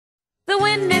The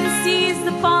wind and seas,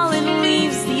 the fallen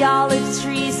leaves, the olive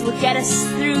trees will get us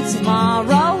through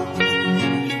tomorrow.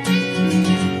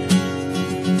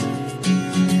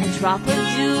 A drop of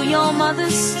dew, your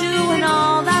mother's stew, and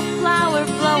all that flour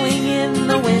blowing in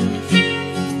the wind.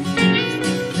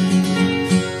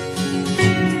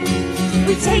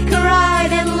 We take a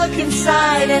ride and look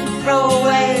inside and throw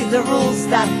away the rules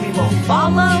that we won't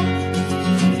follow.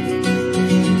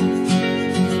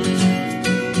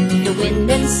 The wind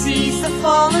and seas, the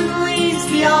fallen leaves,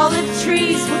 the olive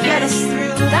trees will get us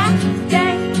through that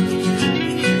day.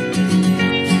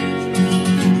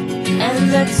 And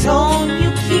the tone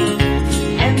you keep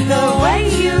and the way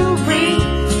you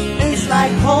breathe is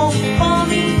like home for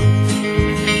me.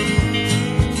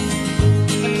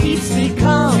 It keeps me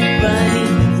company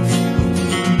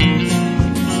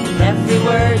with every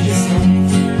word you say.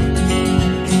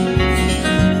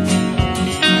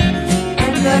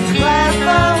 And the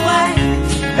clever way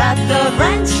that the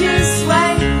branches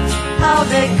sway, how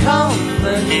they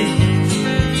comfort me,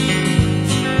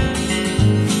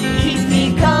 keep me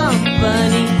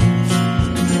company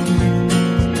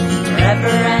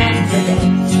forever and a day,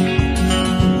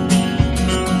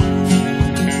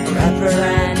 forever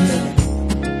and a day.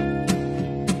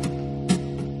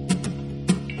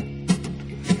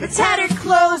 The tattered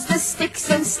clothes, the sticks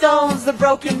and stones, the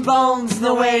broken bones,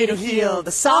 no way to heal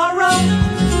the sorrow.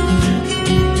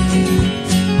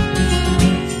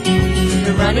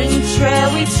 The running trail,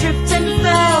 we tripped and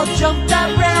fell, jumped that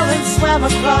rail and swam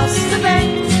across the bay.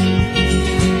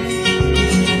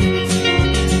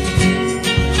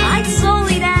 I'd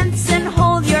slowly dance and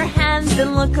hold your hand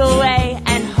and look away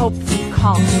and hope you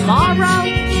call tomorrow.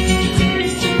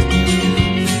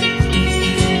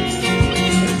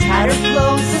 The tattered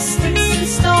clothes, the sticks and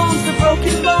stones, the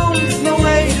broken bones, no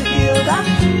way to heal that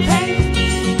pain.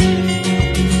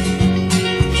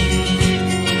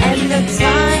 And the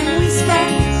time we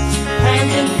spent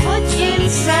hand and foot in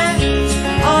sand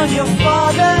on your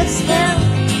father's hill,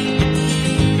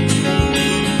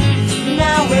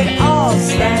 now it all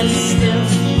stands still.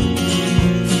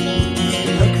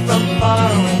 You look from far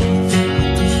away,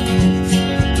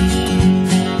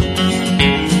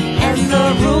 and the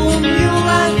room you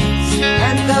left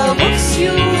and the books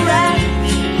you read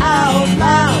out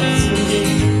loud to me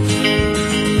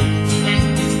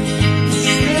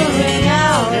still ring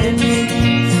out in me.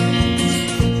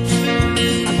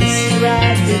 I miss you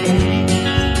every day.